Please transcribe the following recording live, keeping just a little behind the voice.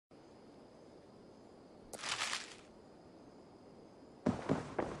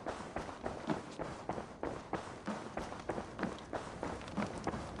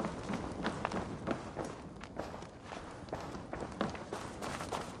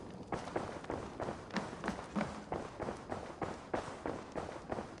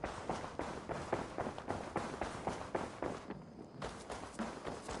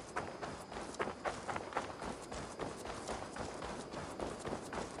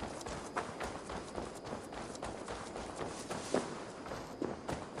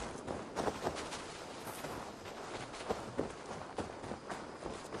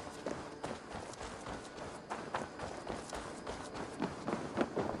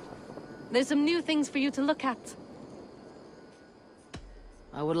There's some new things for you to look at.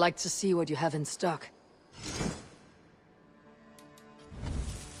 I would like to see what you have in stock.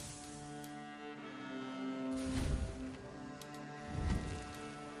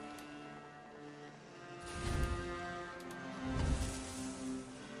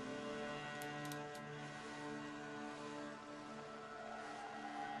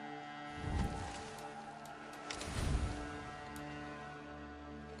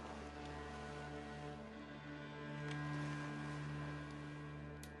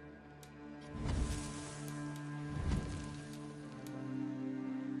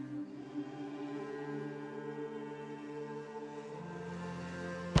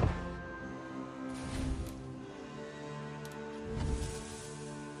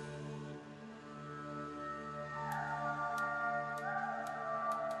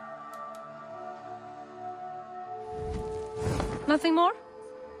 Nothing more?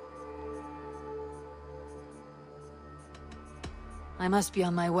 I must be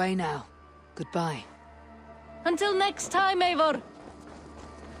on my way now. Goodbye. Until next time, Eivor!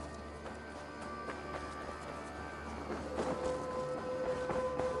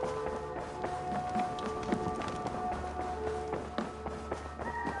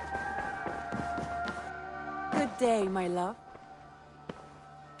 Good day, my love.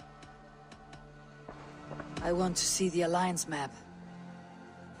 I want to see the Alliance map.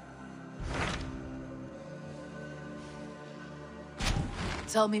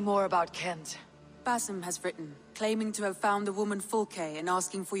 Tell me more about Kent. Basim has written, claiming to have found the woman Fulke and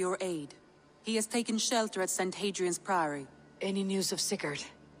asking for your aid. He has taken shelter at St. Hadrian's Priory. Any news of Sigurd?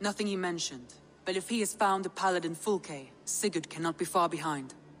 Nothing he mentioned. But if he has found the paladin Fulke, Sigurd cannot be far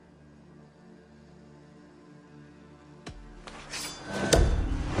behind.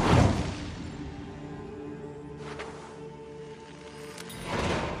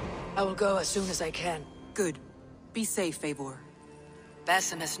 I will go as soon as I can. Good. Be safe, Eivor.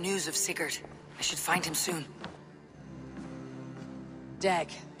 Basim has news of Sigurd. I should find him soon. Dag,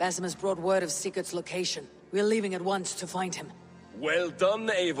 Basim has brought word of Sigurd's location. We're leaving at once to find him. Well done,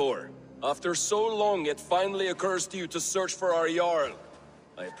 Eivor. After so long, it finally occurs to you to search for our Jarl.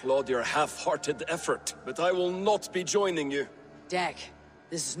 I applaud your half-hearted effort, but I will not be joining you. Dag,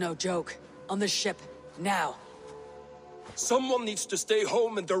 this is no joke. On the ship, now. Someone needs to stay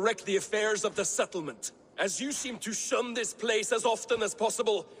home and direct the affairs of the settlement. As you seem to shun this place as often as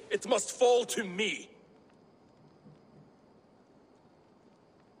possible, it must fall to me.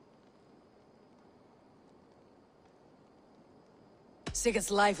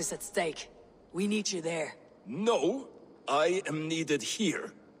 Sigurd's life is at stake. We need you there. No, I am needed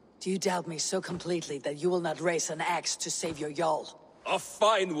here. Do you doubt me so completely that you will not raise an axe to save your Jarl? A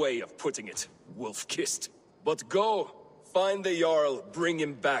fine way of putting it, wolf-kissed. But go, find the Jarl, bring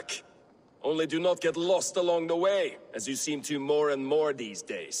him back. Only do not get lost along the way, as you seem to more and more these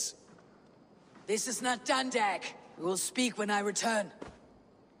days. This is not done, Dag. We will speak when I return.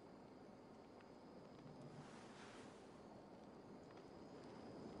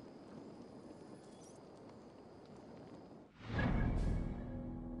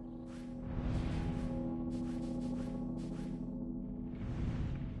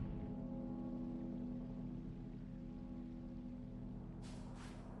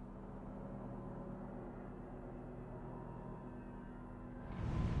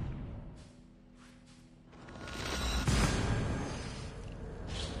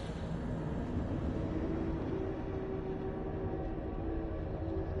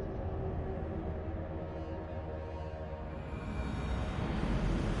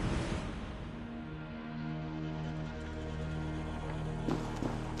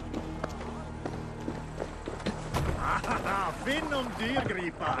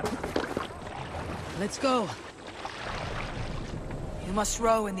 Let's go. You must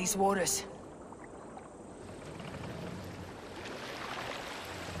row in these waters.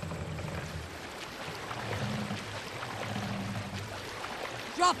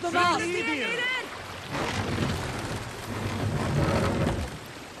 Drop them out!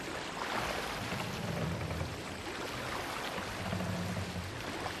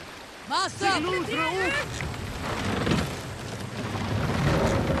 Master!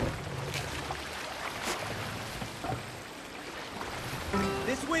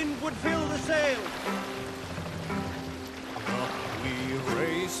 This wind would fill the sail. Up we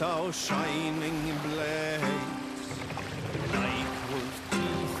raise our shining blades, like wolf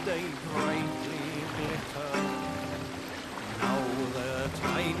teeth they brightly glitter. Now the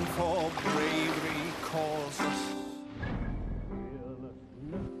time for bravery calls us.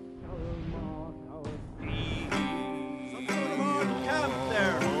 Some sort of armed camp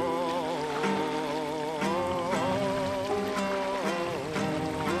there.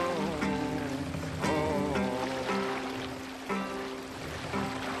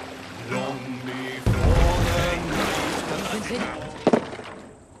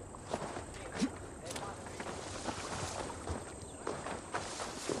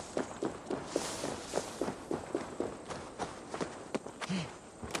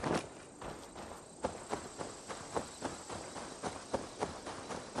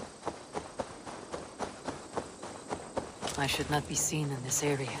 I should not be seen in this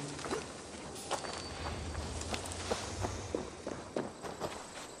area.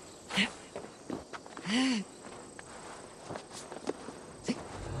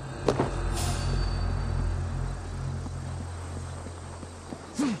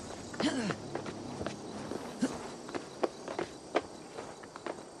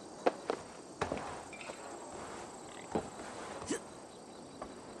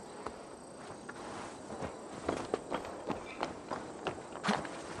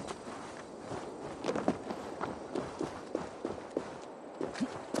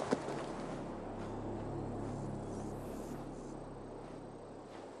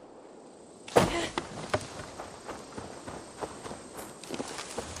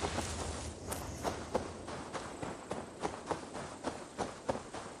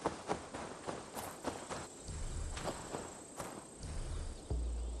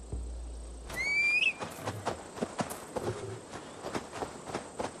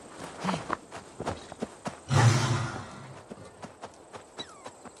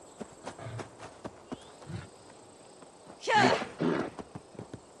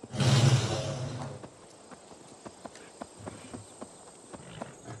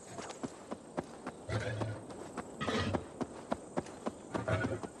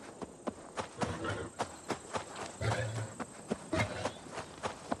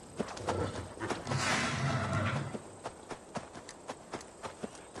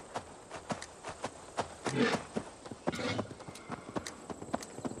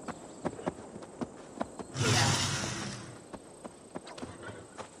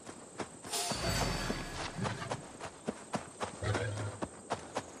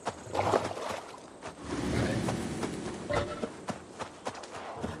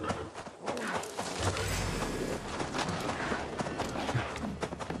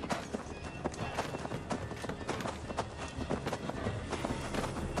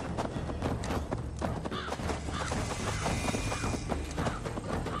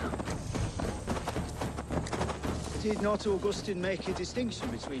 Did not Augustine make a distinction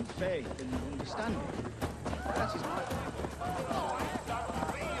between faith and understanding? That is my...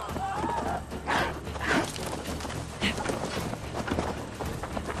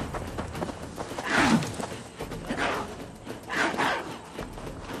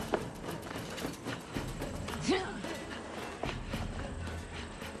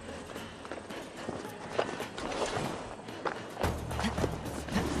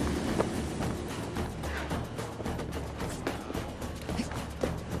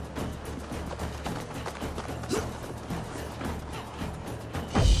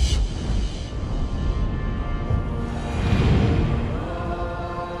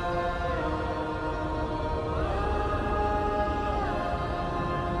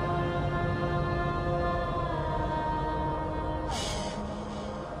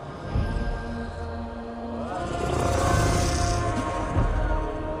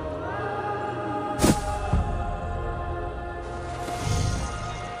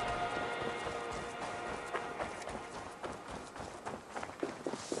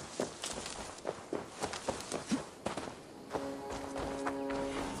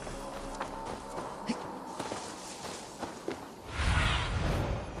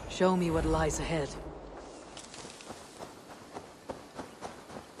 Show me what lies ahead.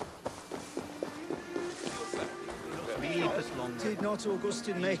 Did not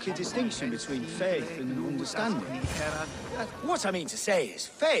Augustine make a distinction between faith and understanding? What I mean to say is,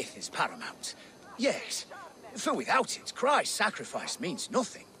 faith is paramount. Yes, for without it, Christ's sacrifice means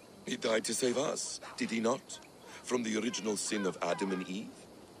nothing. He died to save us, did he not? From the original sin of Adam and Eve?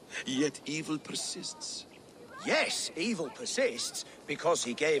 Yet evil persists. Yes, evil persists because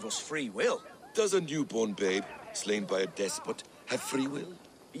he gave us free will. Does a newborn babe, slain by a despot, have free will?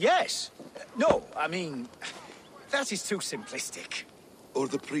 Yes. No, I mean, that is too simplistic. Or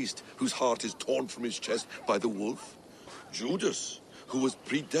the priest whose heart is torn from his chest by the wolf? Judas, who was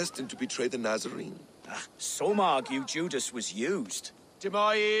predestined to betray the Nazarene? Some argue Judas was used. Do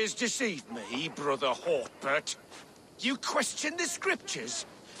my ears deceive me, Brother Hortbert? You question the scriptures?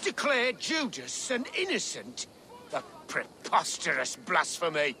 Declare Judas an innocent? A preposterous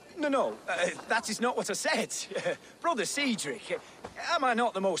blasphemy! No, that is not what I said. Brother Cedric, am I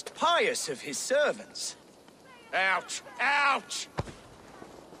not the most pious of his servants? Out! Out!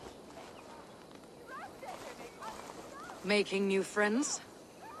 Making new friends?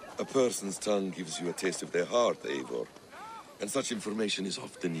 A person's tongue gives you a taste of their heart, Eivor. And such information is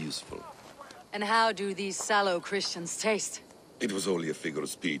often useful. And how do these sallow Christians taste? It was only a figure of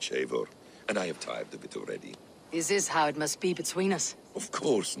speech, Eivor, and I have tired of it already. Is this how it must be between us? Of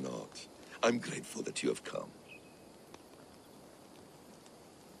course not. I'm grateful that you have come.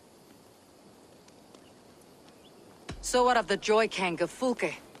 So what of the Joy Kank of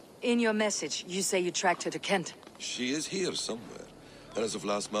Fulke? In your message, you say you tracked her to Kent. She is here somewhere, and as of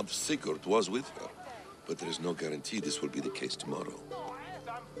last month, Sigurd was with her. But there is no guarantee this will be the case tomorrow.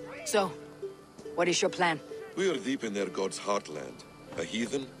 So, what is your plan? We are deep in their god's heartland, a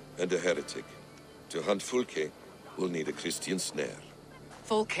heathen and a heretic. To hunt Fulke, we'll need a Christian snare.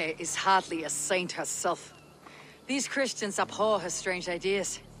 Fulke is hardly a saint herself. These Christians abhor her strange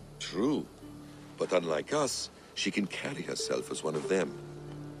ideas. True, but unlike us, she can carry herself as one of them.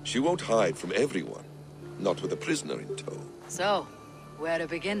 She won't hide from everyone, not with a prisoner in tow. So, where to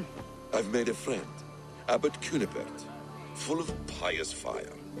begin? I've made a friend, Abbot Cunibert, full of pious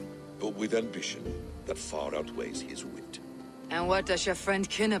fire, but with ambition that far outweighs his wit. And what does your friend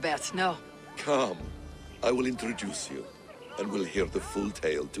Cunibert know? Come, I will introduce you, and we'll hear the full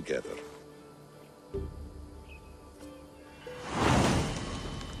tale together.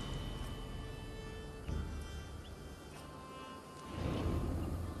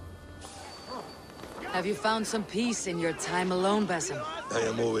 Have you found some peace in your time alone, Basim? I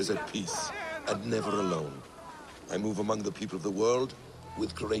am always at peace, and never alone. I move among the people of the world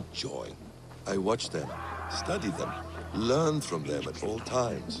with great joy. I watch them, study them, learn from them at all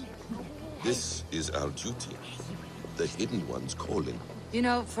times. This is our duty, the Hidden One's calling. You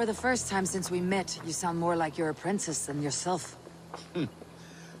know, for the first time since we met, you sound more like your apprentice than yourself.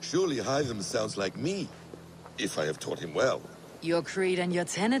 Surely Hytham sounds like me, if I have taught him well. Your creed and your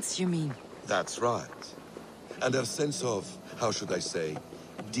tenets, you mean? That's right. And our sense of, how should I say,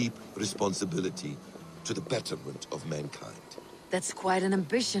 deep responsibility to the betterment of mankind. That's quite an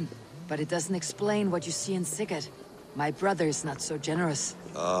ambition, but it doesn't explain what you see in Sigurd. My brother is not so generous.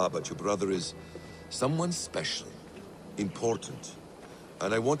 Ah, but your brother is someone special, important,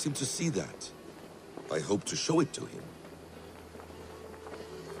 and I want him to see that. I hope to show it to him.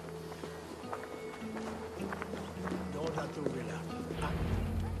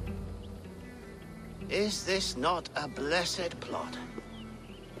 Is this not a blessed plot?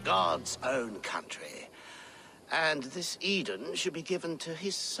 God's own country. And this Eden should be given to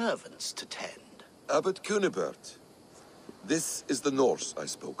his servants to tend. Abbot Cunibert. This is the Norse I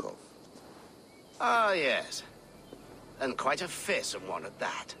spoke of. Ah, yes. And quite a fearsome one at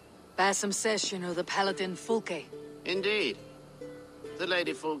that. Basim says you know the paladin Fulke. Indeed. The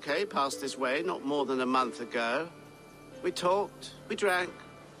Lady Fulke passed this way not more than a month ago. We talked, we drank.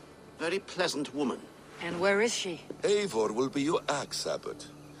 Very pleasant woman. And where is she? Eivor will be your axe, Abbot.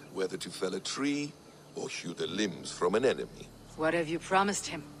 Whether to fell a tree or hew the limbs from an enemy. What have you promised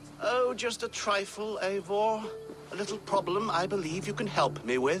him? Oh, just a trifle, Eivor. A little problem I believe you can help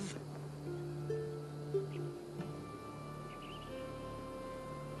me with.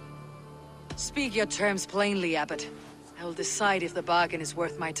 Speak your terms plainly, Abbot. I will decide if the bargain is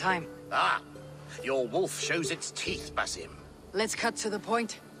worth my time. Ah, your wolf shows its teeth, Basim. Let's cut to the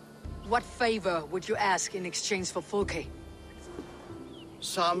point. What favor would you ask in exchange for Fulke?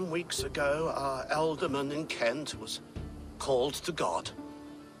 Some weeks ago, our alderman in Kent was called to God.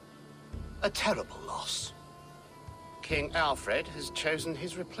 A terrible loss. King Alfred has chosen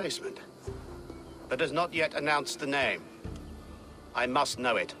his replacement, but has not yet announced the name. I must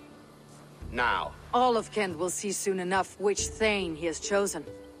know it. Now. All of Kent will see soon enough which Thane he has chosen.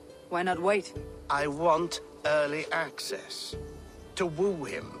 Why not wait? I want early access. To woo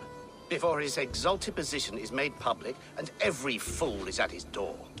him, before his exalted position is made public and every fool is at his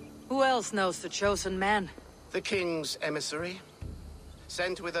door. Who else knows the chosen man? The king's emissary,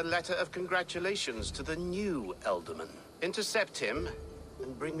 sent with a letter of congratulations to the new alderman. Intercept him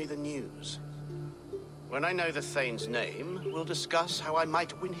and bring me the news. When I know the Thane's name, we'll discuss how I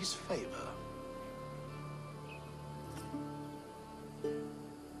might win his favor.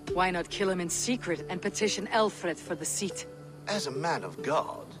 Why not kill him in secret and petition Alfred for the seat? As a man of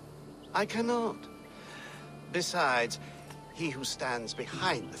God, I cannot. Besides, he who stands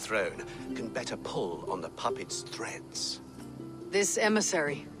behind the throne can better pull on the puppet's threads. This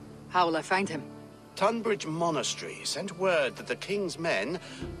emissary, how will I find him? Tunbridge Monastery sent word that the king's men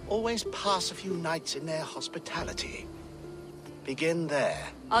always pass a few nights in their hospitality. Begin there.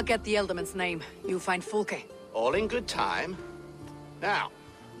 I'll get the Elderman's name. You find Fulke. All in good time. Now,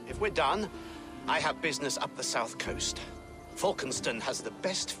 if we're done, I have business up the south coast. Falkenston has the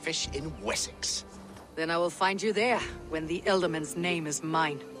best fish in Wessex. Then I will find you there, when the Elderman's name is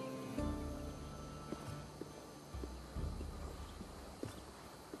mine.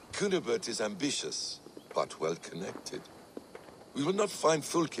 Cunibert is ambitious, but well-connected. We will not find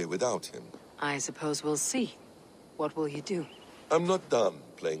Fulke without him. I suppose we'll see. What will you do? I'm not done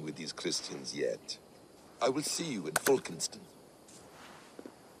playing with these Christians yet. I will see you in Falkenston.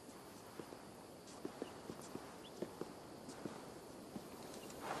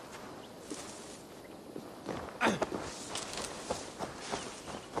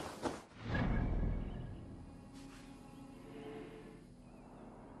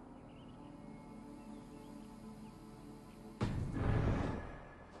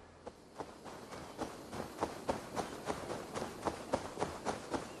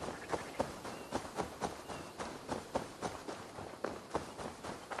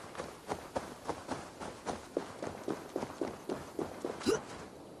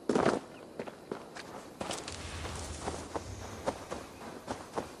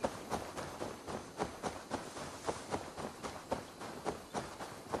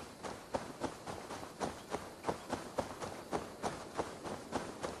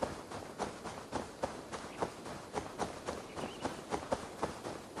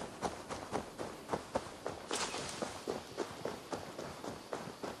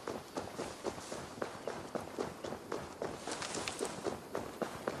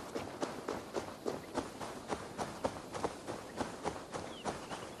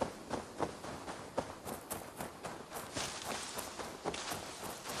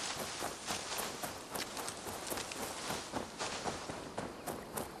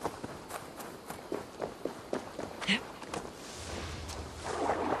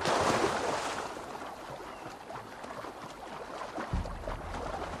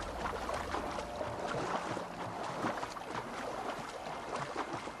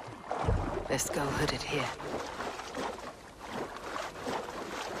 Best go hooded here.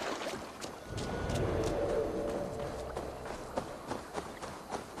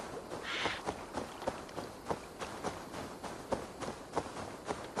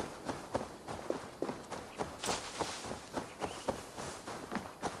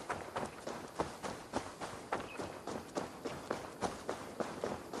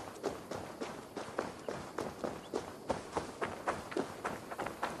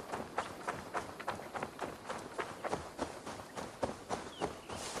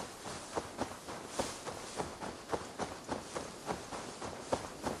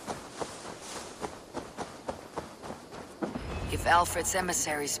 If Alfred's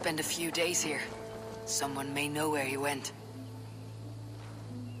emissaries spend a few days here, someone may know where he went.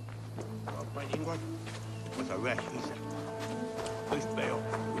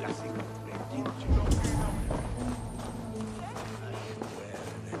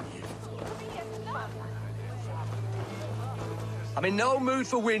 I'm in no mood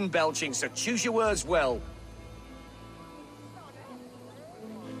for wind belching, so choose your words well.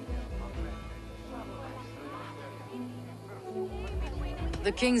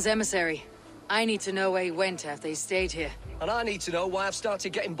 The King's emissary. I need to know where he went after he stayed here. And I need to know why I've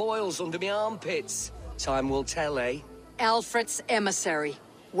started getting boils under my armpits. Time will tell, eh? Alfred's emissary.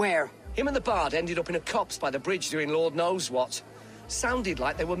 Where? Him and the bard ended up in a copse by the bridge doing Lord knows what. Sounded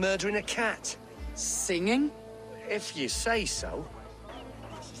like they were murdering a cat. Singing? If you say so.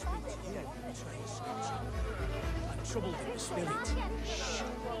 I'm troubled in the spirit.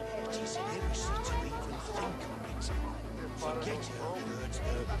 It is heresy to even think on it. Forget her words,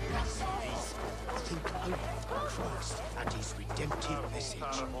 her blasphemies. Think only of Christ and his redemptive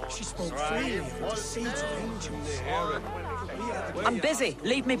message. She spoke freely of the deceit of angels. I'm busy.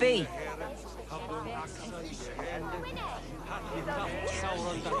 Leave me be.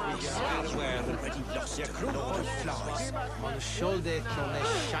 Already lost to the Lord of Flies. Man skyldig kunna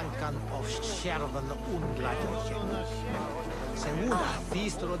sjankan av kärven unglaget. Sen hon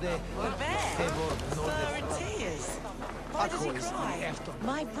fistrode fevor nordet. Why does he cry?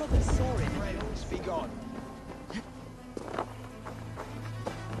 My brother saw it. Be gone.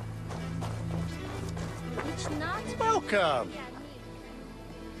 Welcome.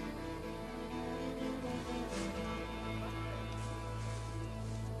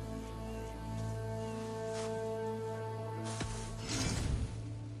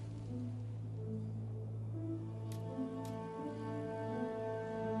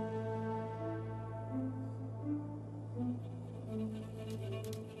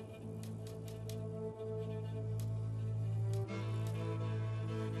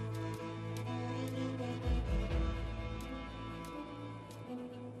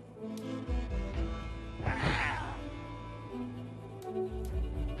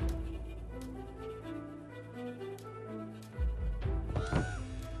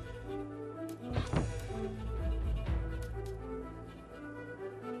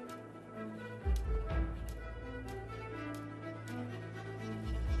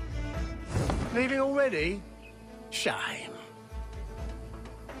 Leaving already? Shame.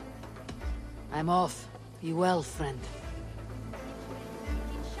 I'm off. Be well, friend.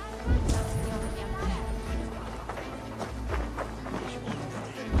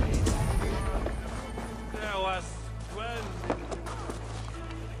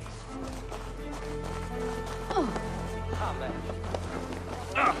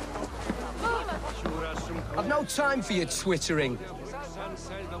 I've no time for your twittering.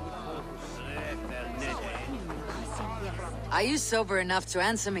 Are you sober enough to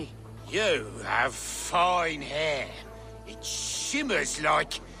answer me? You have fine hair. It shimmers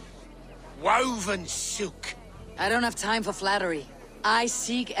like woven silk. I don't have time for flattery. I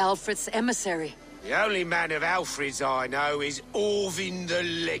seek Alfred's emissary. The only man of Alfred's I know is Orvin the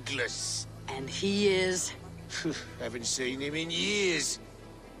Legless. And he is? Haven't seen him in years.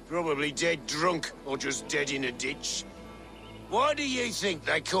 Probably dead drunk, or just dead in a ditch. Why do you think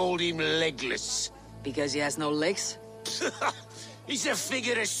they called him Legless? Because he has no legs? He's a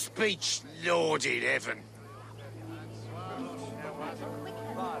figure of speech, Lord in heaven.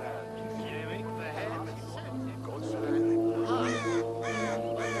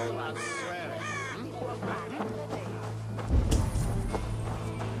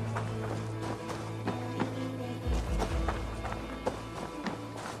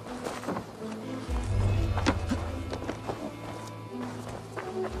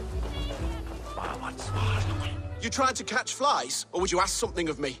 You tried to catch flies, or would you ask something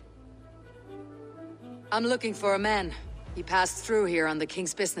of me? I'm looking for a man. He passed through here on the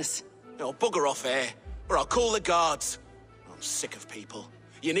King's business. No, bugger off here, or I'll call the guards. I'm sick of people.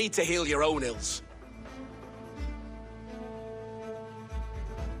 You need to heal your own ills.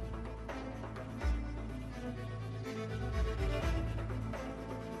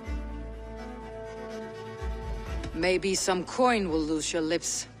 Maybe some coin will loose your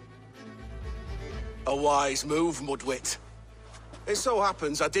lips. A wise move, Mudwit. It so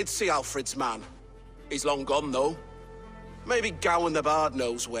happens I did see Alfred's man. He's long gone, though. Maybe Gowan the Bard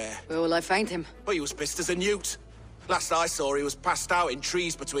knows where. Where will I find him? But he was pissed as a newt. Last I saw, he was passed out in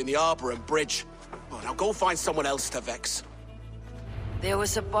trees between the arbor and bridge. Oh, now go find someone else to vex. There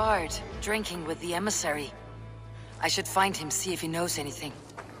was a bard drinking with the emissary. I should find him, see if he knows anything.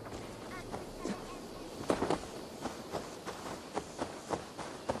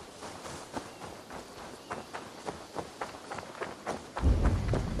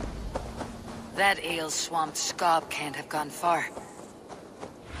 That ale-swamped scarp can't have gone far.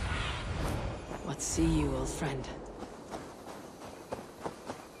 What see you, old friend?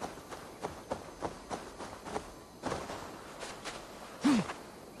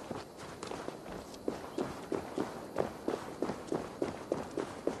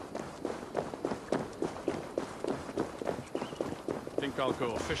 Think I'll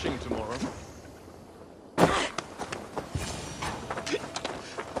go fishing tomorrow.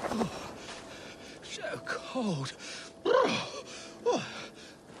 Cold.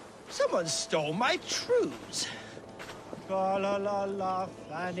 Someone stole my trews. Fa la la la,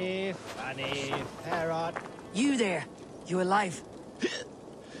 Fanny, Fanny, parrot. You there! You alive?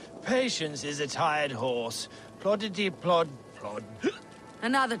 Patience is a tired horse. Ploddity plod plod.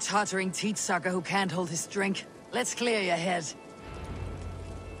 Another tottering teat sucker who can't hold his drink. Let's clear your head.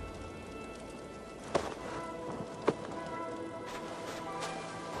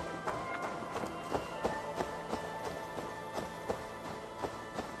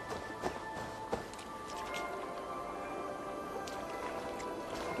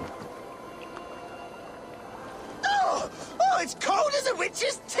 It's cold as a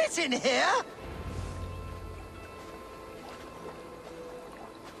witch's tit in here!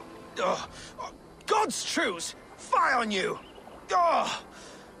 God's truce! Fie on you!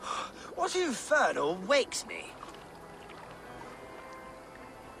 What infernal wakes me?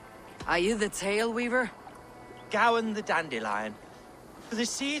 Are you the Tail Weaver? Gowan the Dandelion. The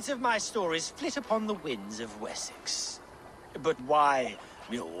seeds of my stories flit upon the winds of Wessex. But why,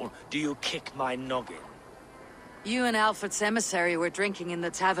 mule, do you kick my noggin? You and Alfred's emissary were drinking in the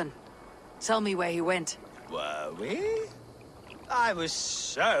tavern. Tell me where he went. Were we? I was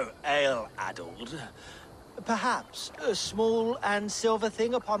so ale-addled. Perhaps a small and silver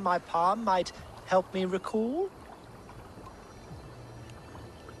thing upon my palm might help me recall?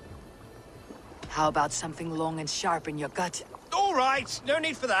 How about something long and sharp in your gut? All right, no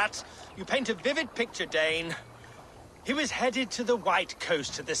need for that. You paint a vivid picture, Dane. He was headed to the White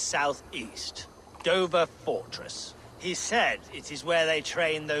Coast to the southeast. Dover Fortress. He said it is where they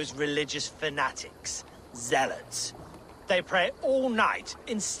train those religious fanatics, zealots. They pray all night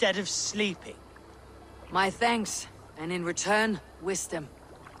instead of sleeping. My thanks, and in return, wisdom.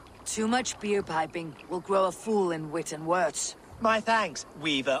 Too much beer piping will grow a fool in wit and words. My thanks,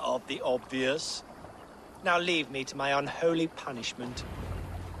 weaver of the obvious. Now leave me to my unholy punishment.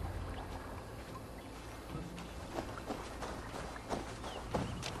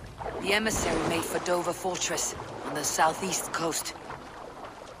 The emissary made for Dover Fortress, on the southeast coast.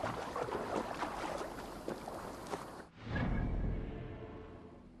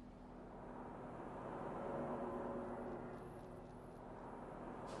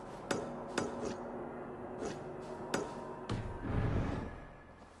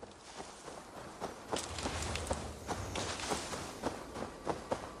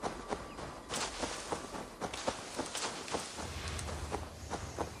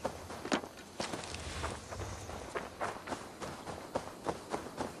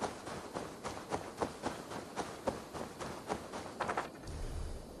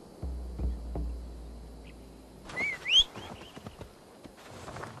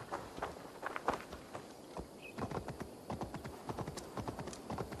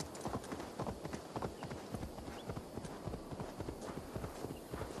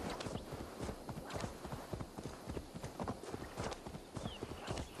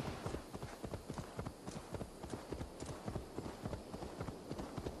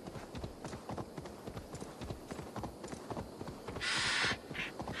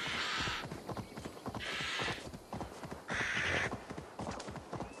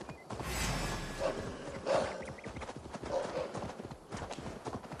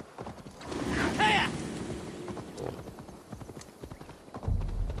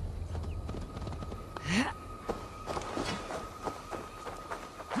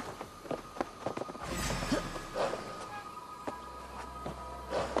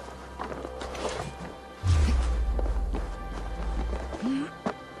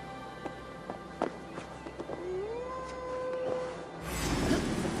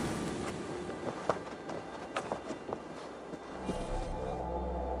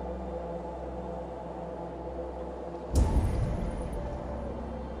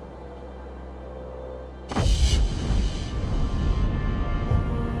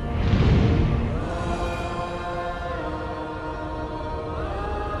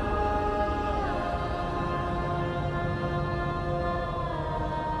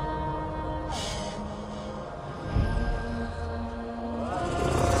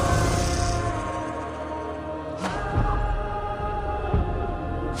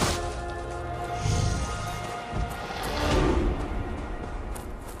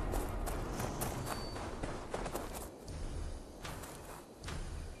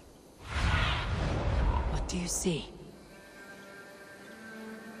 see.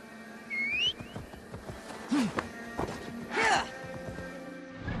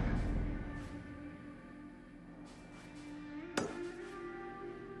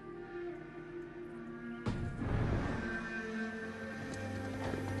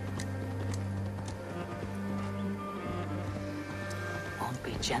 Won't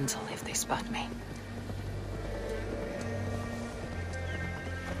be gentle if they spot me.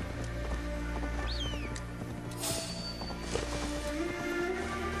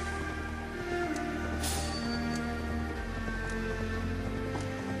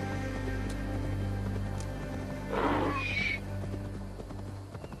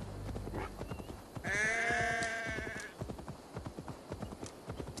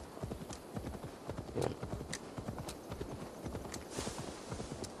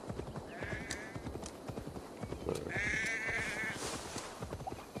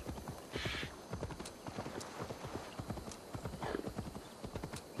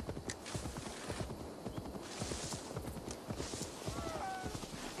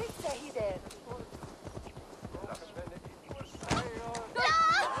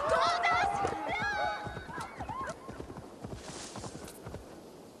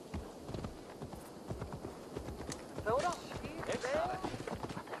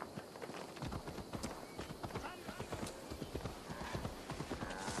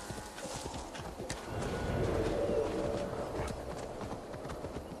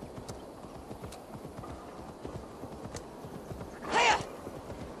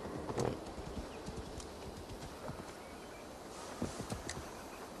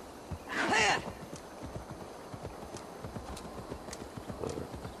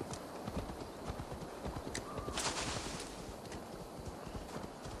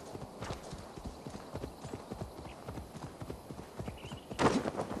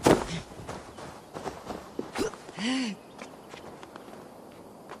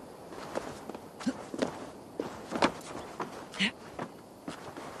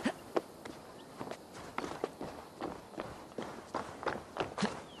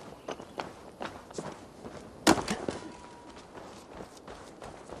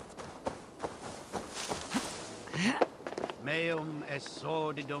 Meum est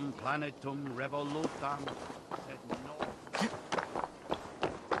sordidum planetum revolutam, sed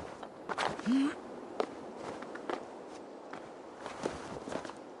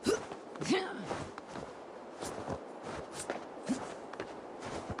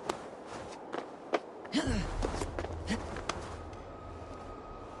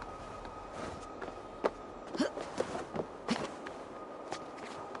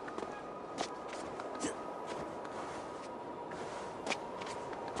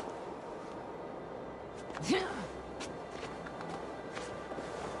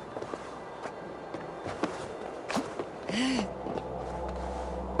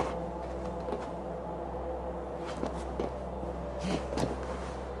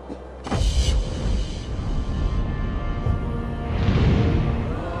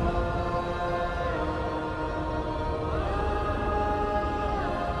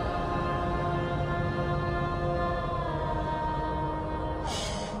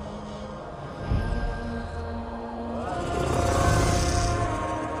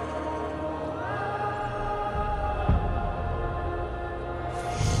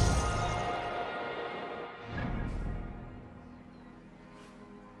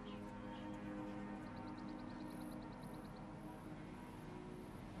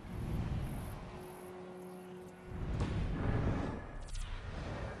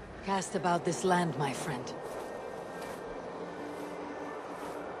Cast about this land, my friend.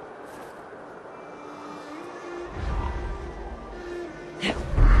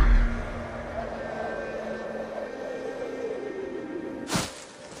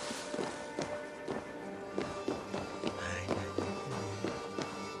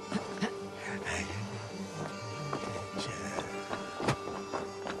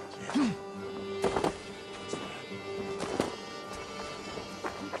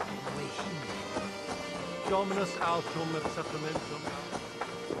 Dominus autum et supplementum.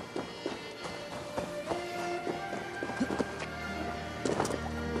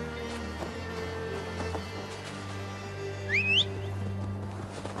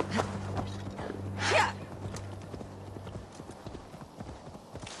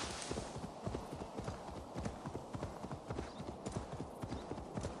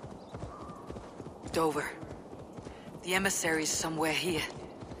 Dover. The emissary's somewhere here.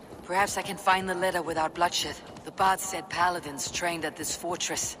 Perhaps I can find the letter without bloodshed. The bard said paladins trained at this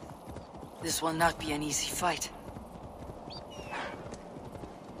fortress. This will not be an easy fight.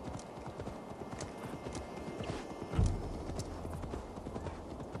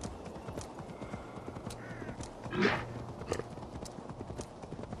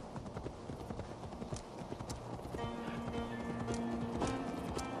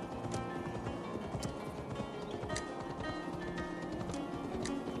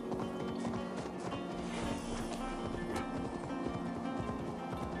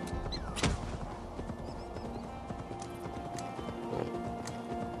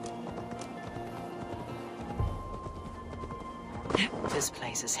 This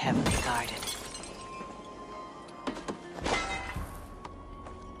place is heavily guarded.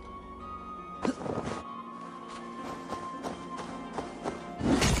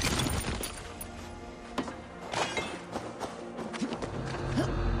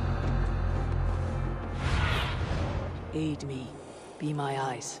 Aid me. Be my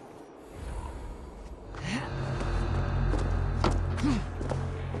eyes.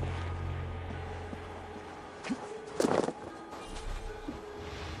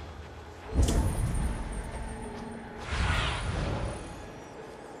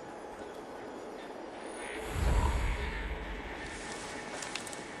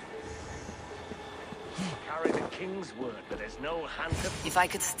 Carry the king's word, but there's no hand to... If I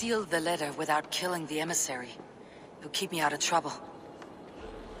could steal the letter without killing the emissary, it would keep me out of trouble.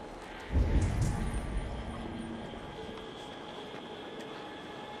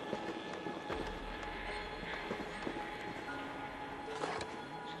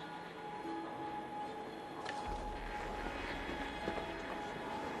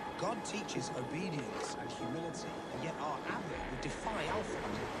 God teaches obedience and humility, and yet our abbot would defy Alfred.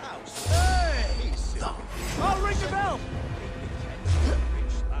 Hey! I'll ring the bell!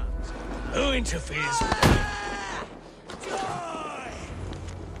 Who interferes?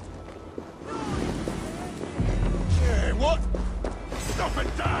 Hey, what? Stop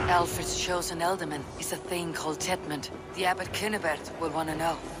it, Dan! Alfred's chosen ealdorman is a thing called Tedmund. The abbot Cynibert will want to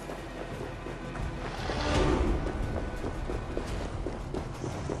know.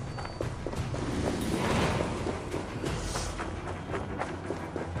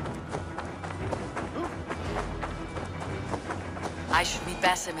 I should meet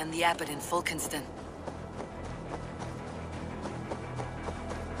Basim and the abbot in Fulkenston.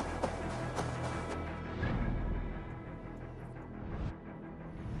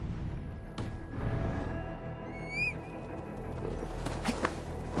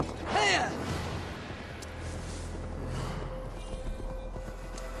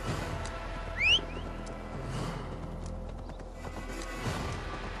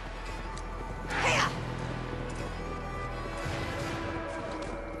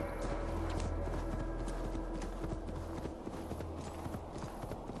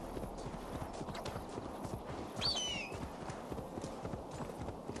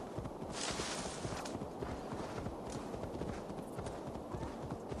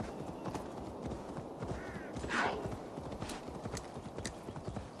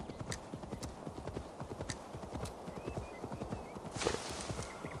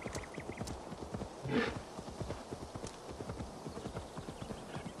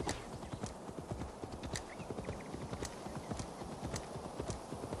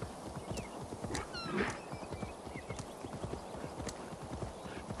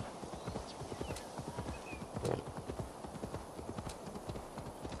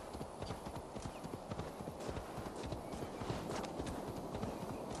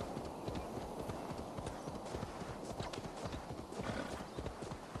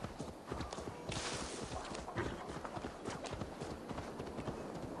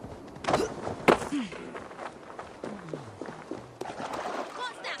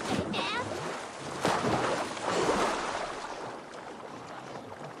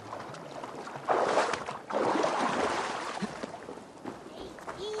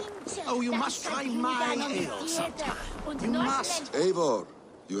 Oh, you must try my ale sometime. You must. Eivor,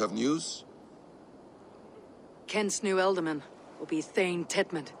 you have news? Kent's new ealdorman will be Thane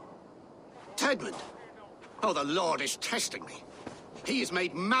Tedmund. Tedmund? Oh, the Lord is testing me. He is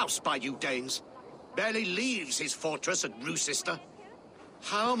made mouse by you Danes. Barely leaves his fortress at Roosister.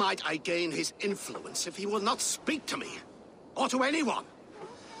 How might I gain his influence if he will not speak to me? Or to anyone?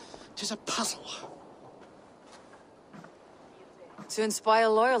 'Tis a puzzle. To inspire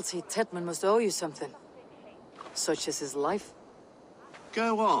loyalty, Tedmund must owe you something. Such as his life.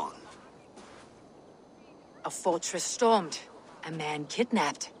 Go on. A fortress stormed. A man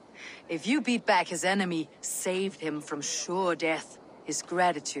kidnapped. If you beat back his enemy, saved him from sure death, his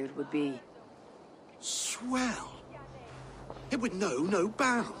gratitude would be... Swell. It would know no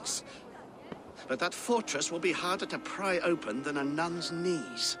bounds. But that fortress will be harder to pry open than a nun's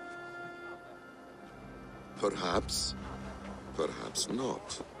knees. Perhaps. Perhaps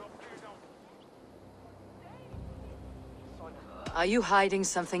not. Are you hiding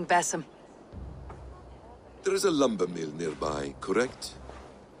something, Basim? There is a lumber mill nearby, correct?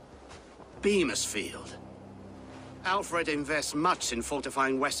 Beamisfield. Alfred invests much in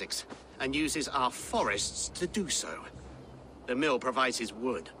fortifying Wessex, and uses our forests to do so. The mill provides his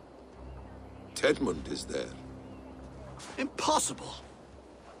wood. Tedmund is there. Impossible!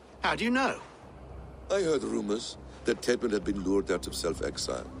 How do you know? I heard rumors that Tedmund had been lured out of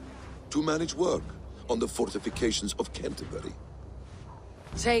self-exile to manage work on the fortifications of Canterbury.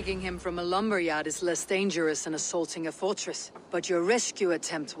 Taking him from a lumberyard is less dangerous than assaulting a fortress. But your rescue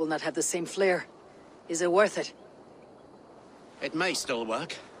attempt will not have the same flair. Is it worth it? It may still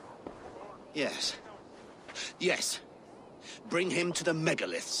work. Yes. Yes. Bring him to the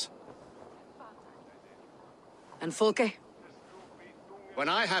megaliths. And Fulke? When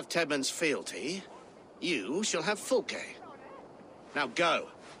I have Tedmund's fealty, you shall have Fulke. Now go.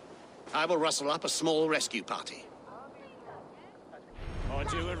 I will rustle up a small rescue party. I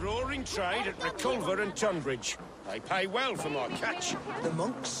do a roaring trade at Reculver and Tunbridge. They pay well for my catch. The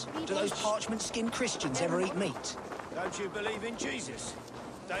monks? Do those parchment-skinned Christians ever eat meat? Don't you believe in Jesus?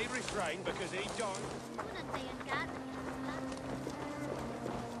 They refrain because he died.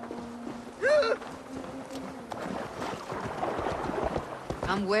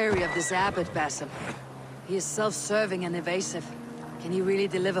 I'm wary of this abbot, Basim. He is self-serving and evasive. Can he really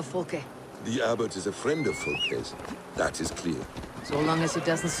deliver Fulke? The abbot is a friend of Fulke's. That is clear. So long as he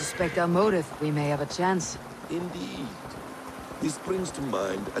doesn't suspect our motive, we may have a chance. Indeed. This brings to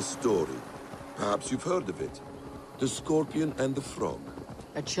mind a story. Perhaps you've heard of it. The Scorpion and the Frog.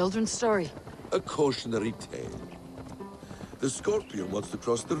 A children's story? A cautionary tale. The Scorpion wants to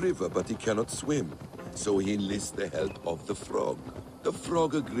cross the river, but he cannot swim. So he enlists the help of the Frog. The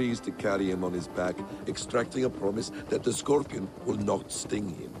Frog agrees to carry him on his back, extracting a promise that the Scorpion will not sting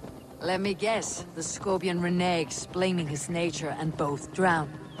him. Let me guess. The Scorpion reneges, blaming his nature, and both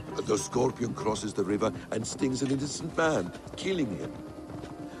drown. The Scorpion crosses the river and stings an innocent man, killing him.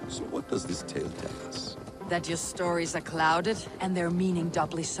 So what does this tale tell us? That your stories are clouded, and their meaning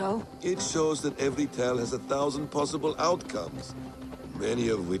doubly so? It shows that every tale has 1,000 possible outcomes, many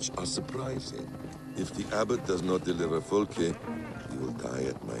of which are surprising. If the abbot does not deliver Fulke, he will die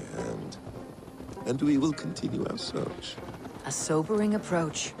at my hand. And we will continue our search. A sobering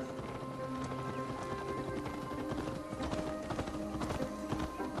approach.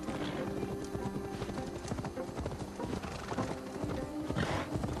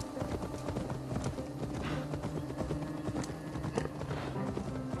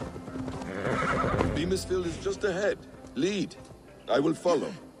 Beamisfield is just ahead. Lead. I will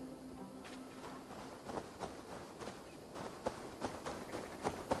follow.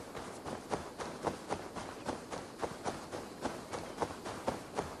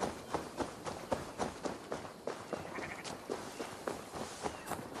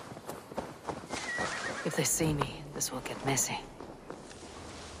 If they see me, this will get messy.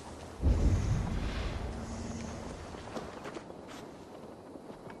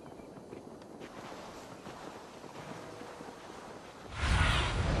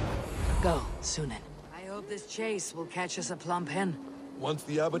 Go, Sunan. I hope this chase will catch us a plump hen. Once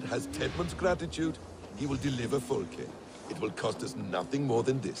the abbot has Tedmund's gratitude, he will deliver Fulke. It will cost us nothing more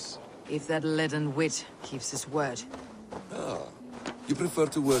than this. If that leaden wit keeps his word. Ah, you prefer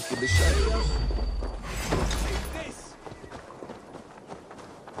to work in the shadows?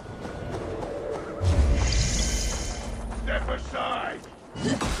 Step aside!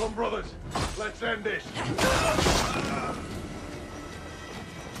 Come, brothers, let's end this.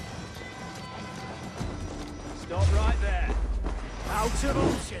 Stop right there. Out of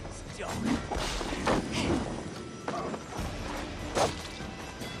options, Doc.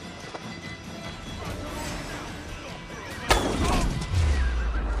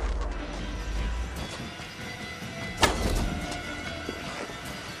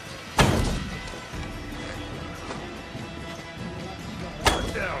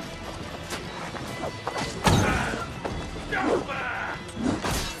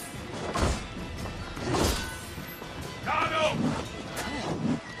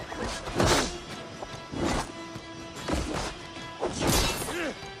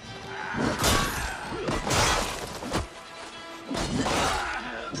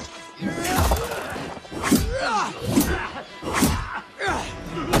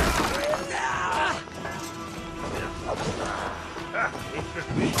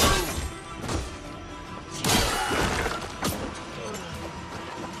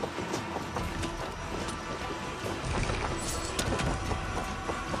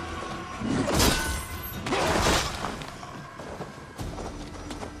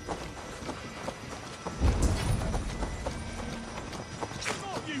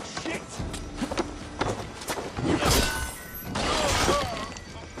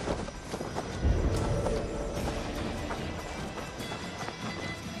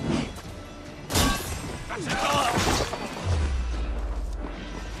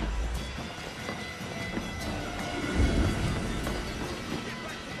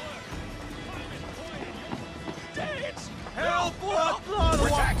 Help! What?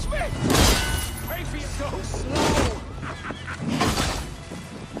 Protect me! Pray for you. So slow!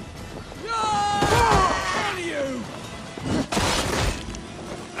 No! You!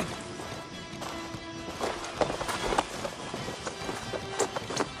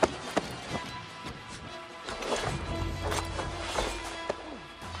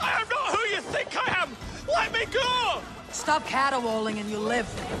 I am not who you think I am! Let me go! Stop caterwauling and you live.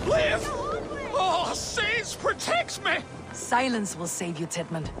 Live? Oh, Saints protects me! Silence will save you,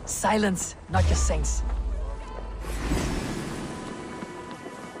 Tedmund. Silence, not your saints.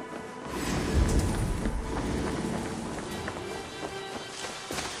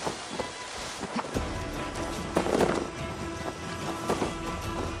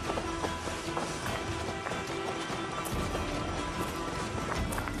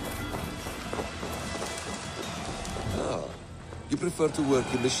 You prefer to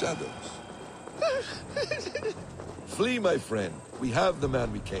work in the shadows? Flee, my friend. We have the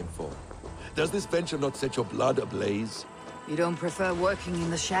man we came for. Does this venture not set your blood ablaze? You don't prefer working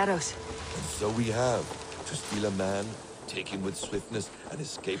in the shadows? And so we have. To steal a man, take him with swiftness, and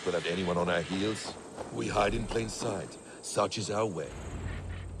escape without anyone on our heels? We hide in plain sight. Such is our way.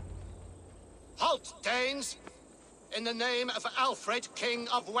 Halt, Danes! In the name of Alfred, King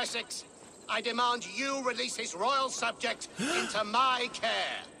of Wessex, I demand you release his royal subject into my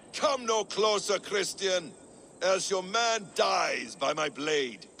care. Come no closer, Christian, else your man dies by my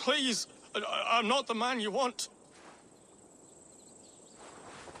blade. Please, I'm not the man you want.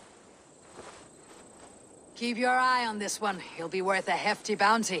 Keep your eye on this one. He'll be worth a hefty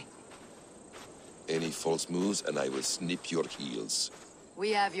bounty. Any false moves, and I will snip your heels.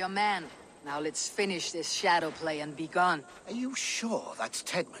 We have your man. Now let's finish this shadow play and be gone. Are you sure that's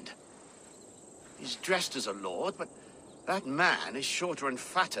Tedmund? He's dressed as a lord, but that man is shorter and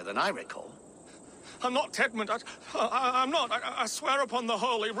fatter than I recall. I'm not Tedmund. I'm not. I swear upon the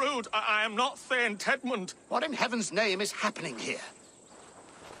Holy Rood, I am not Thane Tedmund. What in heaven's name is happening here?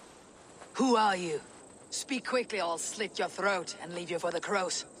 Who are you? Speak quickly or I'll slit your throat and leave you for the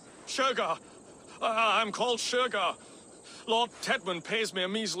crows. Shergar. I'm called Shergar. Lord Tedmund pays me a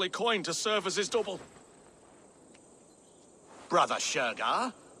measly coin to serve as his double. Brother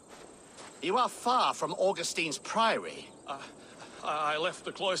Shergar? You are far from Augustine's priory. I left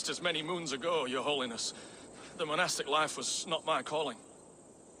the cloisters many moons ago, Your Holiness. The monastic life was not my calling.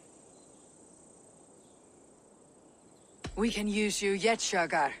 We can use you yet,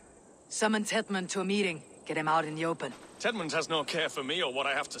 Shergar. Summon Tedmund to a meeting. Get him out in the open. Tedmund has no care for me or what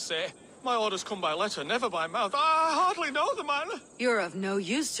I have to say. My orders come by letter, never by mouth. I hardly know the man. You're of no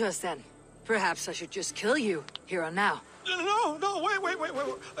use to us then. Perhaps I should just kill you, here and now. No, wait.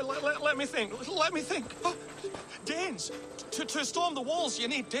 Let me think. Oh, Danes. To storm the walls, you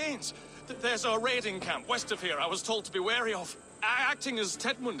need Danes. There's a raiding camp west of here I was told to be wary of. Acting as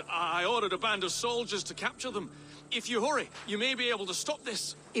Tedmund, I ordered a band of soldiers to capture them. If you hurry, you may be able to stop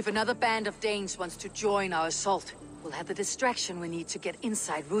this. If another band of Danes wants to join our assault, we'll have the distraction we need to get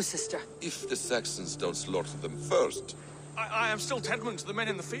inside Rochester. If the Saxons don't slaughter them first. I am still Tedmund to the men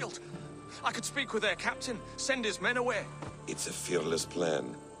in the field. I could speak with their captain, send his men away. It's a fearless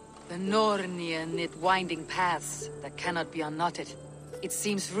plan. The Nornia knit winding paths that cannot be unknotted. It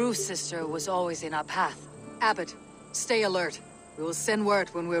seems Rochester was always in our path. Abbot, stay alert. We will send word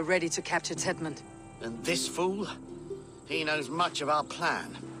when we're ready to capture Tedmund. And this fool? He knows much of our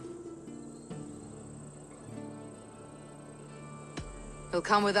plan. He'll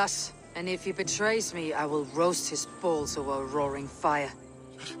come with us, and if he betrays me, I will roast his balls over a roaring fire.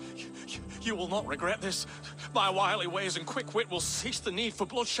 You will not regret this. My wily ways and quick wit will cease the need for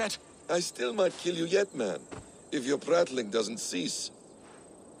bloodshed. I still might kill you yet, man, if your prattling doesn't cease.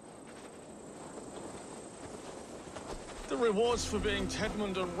 The rewards for being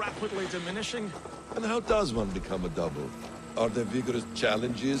Tedmund are rapidly diminishing. And how does one become a double? Are there vigorous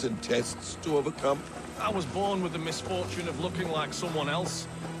challenges and tests to overcome? I was born with the misfortune of looking like someone else.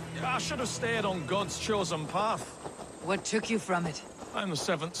 I should have stayed on God's chosen path. What took you from it? I'm the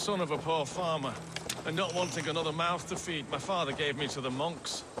seventh son of a poor farmer, and not wanting another mouth to feed, my father gave me to the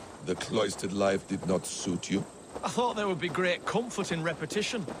monks. The cloistered life did not suit you? I thought there would be great comfort in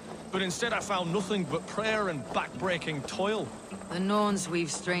repetition, but instead I found nothing but prayer and back-breaking toil. The Norns weave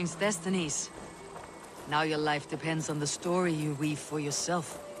strange destinies. Now your life depends on the story you weave for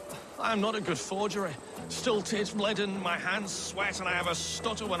yourself. I'm not a good forgery. Still taste leaden, my hands sweat, and I have a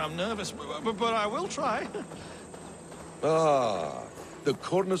stutter when I'm nervous, but I will try. Ah, The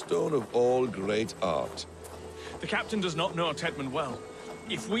cornerstone of all great art. The captain does not know Tedmund well.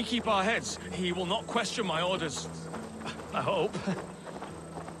 If we keep our heads, he will not question my orders. I hope.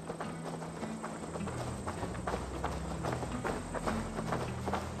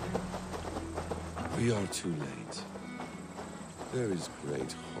 We are too late. There is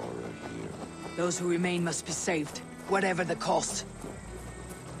great horror here. Those who remain must be saved, whatever the cost.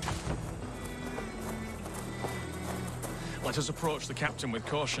 Let us approach the captain with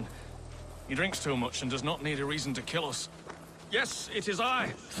caution. He drinks too much and does not need a reason to kill us. Yes, it is I,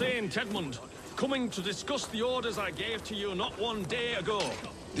 Thane Tedmund, coming to discuss the orders I gave to you not one day ago.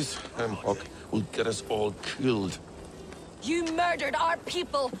 This ham-hock will get us all killed. You murdered our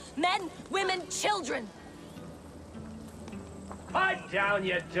people! Men, women, children! Pipe down,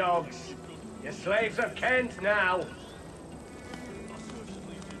 you dogs! Your slaves of Kent now!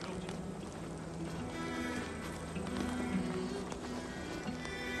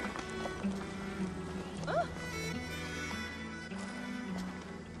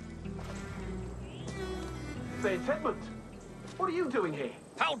 Thane Tedmund, what are you doing here?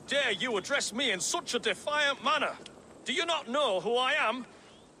 How dare you address me in such a defiant manner? Do you not know who I am?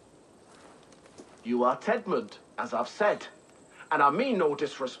 You are Tedmund, as I've said. And I mean no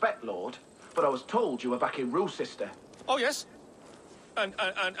disrespect, Lord, but I was told you were back in Rochester. Oh, yes? And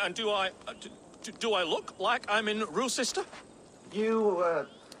do I look like I'm in Rochester? You,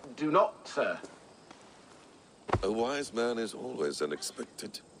 do not, sir. A wise man is always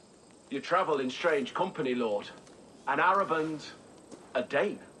unexpected. You travel in strange company, Lord. An Arab and a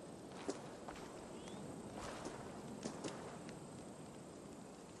Dane.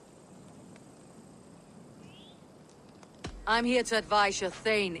 I'm here to advise your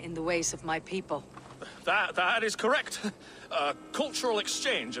Thane in the ways of my people. That is correct. A cultural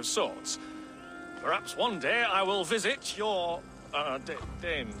exchange of sorts. Perhaps one day I will visit your,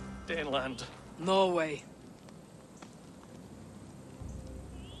 Daneland. No way.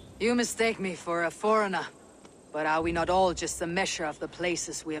 You mistake me for a foreigner. But are we not all just a measure of the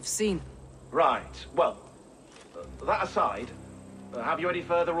places we have seen? Right. Well, that aside, have you any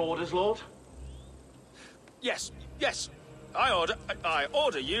further orders, Lord? Yes. I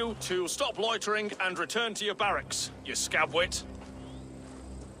order you to stop loitering and return to your barracks, you scabwit.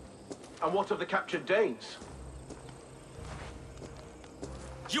 And what of the captured Danes?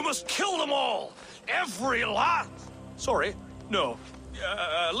 You must kill them all! Every last! Sorry, no.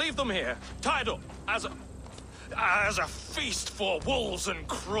 Leave them here, tied up, as a feast for wolves and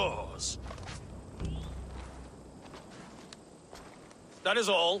crows. That is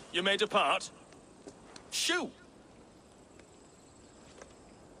all. You may depart. Shoo!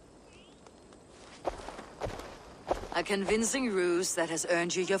 A convincing ruse that has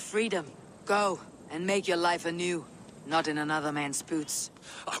earned you your freedom. Go, and make your life anew, not in another man's boots.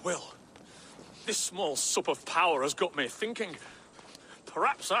 I will. This small sup of power has got me thinking.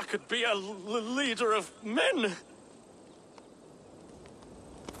 Perhaps I could be a leader of men.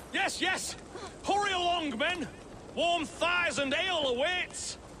 Yes! Hurry along, men! Warm thighs and ale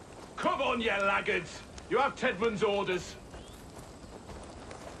awaits! Come on, you laggards! You have Tedmund's orders.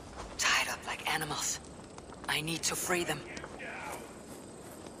 Tied up like animals. I need to free them.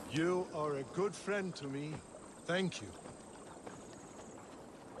 You are a good friend to me. Thank you.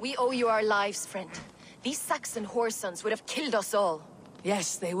 We owe you our lives, friend. These Saxon whoresons would have killed us all.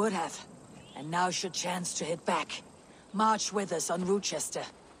 Yes, they would have. And now's your chance to hit back. March with us on Rochester,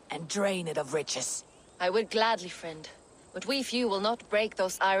 and drain it of riches. I would gladly, friend. But we few will not break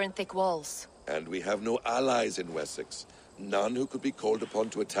those iron-thick walls. And we have no allies in Wessex. None who could be called upon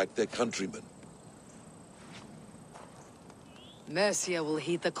to attack their countrymen. Mercia will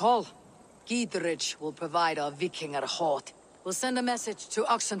heed the call. Gidrich will provide our Vikingar Hort. We'll send a message to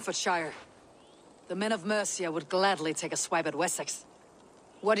Oxenfordshire. The men of Mercia would gladly take a swipe at Wessex.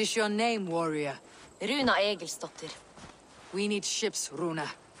 What is your name, warrior? Runa Egilsdottir. We need ships, Runa.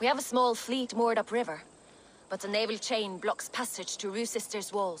 We have a small fleet moored upriver, but a naval chain blocks passage to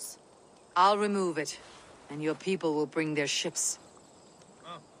Rochester's walls. I'll remove it, and your people will bring their ships.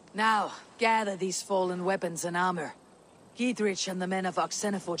 Now, gather these fallen weapons and armor. Gidrich and the men of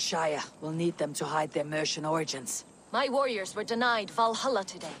Oxenfordshire will need them to hide their Mercian origins. My warriors were denied Valhalla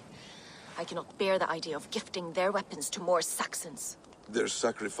today. I cannot bear the idea of gifting their weapons to more Saxons. Their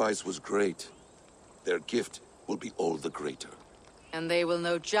sacrifice was great. Their gift will be all the greater. And they will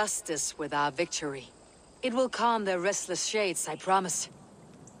know justice with our victory. It will calm their restless shades, I promise.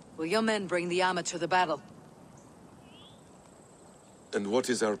 Will your men bring the armor to the battle? And what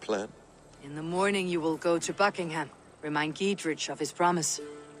is our plan? In the morning you will go to Buckingham. Remind Gidrich of his promise.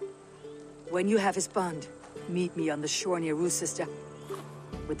 When you have his bond, meet me on the shore near Rochester.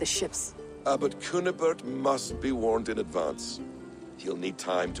 with the ships. Abbot Cunibert must be warned in advance. He'll need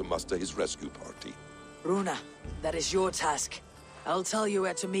time to muster his rescue party. Runa, that is your task. I'll tell you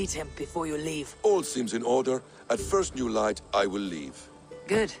where to meet him before you leave. All seems in order. At first new light, I will leave.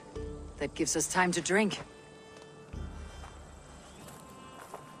 Good. That gives us time to drink.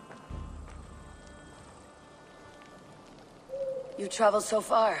 You traveled so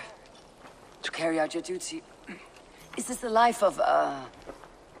far to carry out your duty. Is this the life of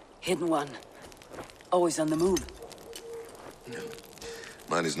hidden one? Always on the move? No.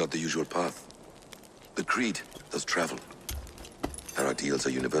 Mine is not the usual path. The Creed does travel. Our ideals are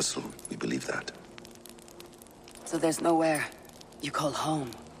universal. We believe that. So there's nowhere you call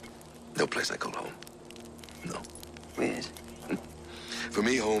home? No place I call home. No. Weird. For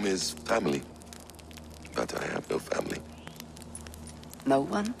me, home is family. But I have no family. No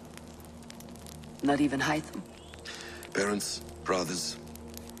one? Not even Hytham? Parents, brothers,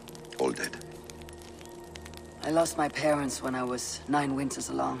 all dead. I lost my parents when I was 9 winters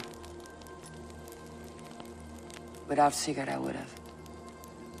along. Without Sigurd, I would have.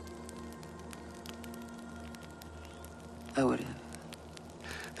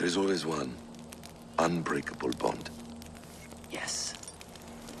 There is always one unbreakable bond. Yes.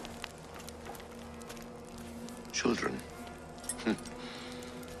 Children.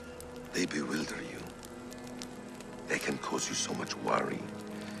 They bewilder you. They can cause you so much worry.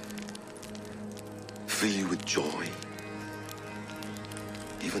 Fill you with joy.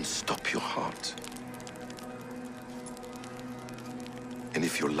 Even stop your heart. And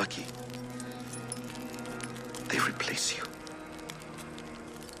if you're lucky, they replace you.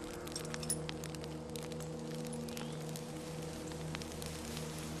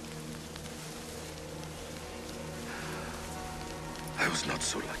 I was not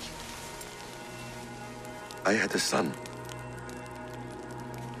so lucky. I had a son.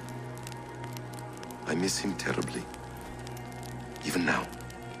 I miss him terribly. Even now.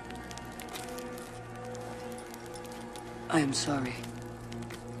 I am sorry,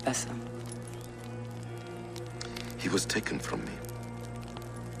 Essam. He was taken from me.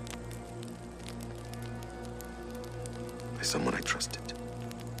 By someone I trusted.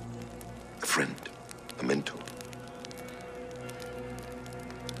 A friend, a mentor.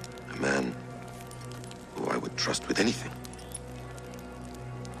 A man who I would trust with anything.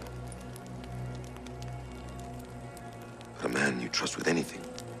 But a man you trust with anything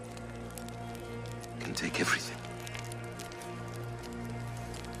can take everything.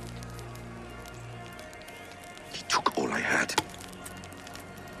 He took all I had.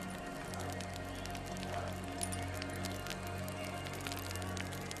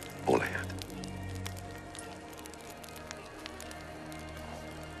 All I had.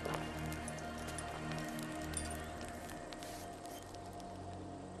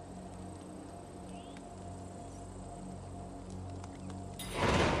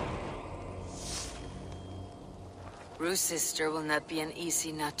 Rue's sister will not be an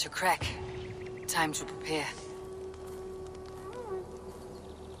easy nut to crack. Time to prepare.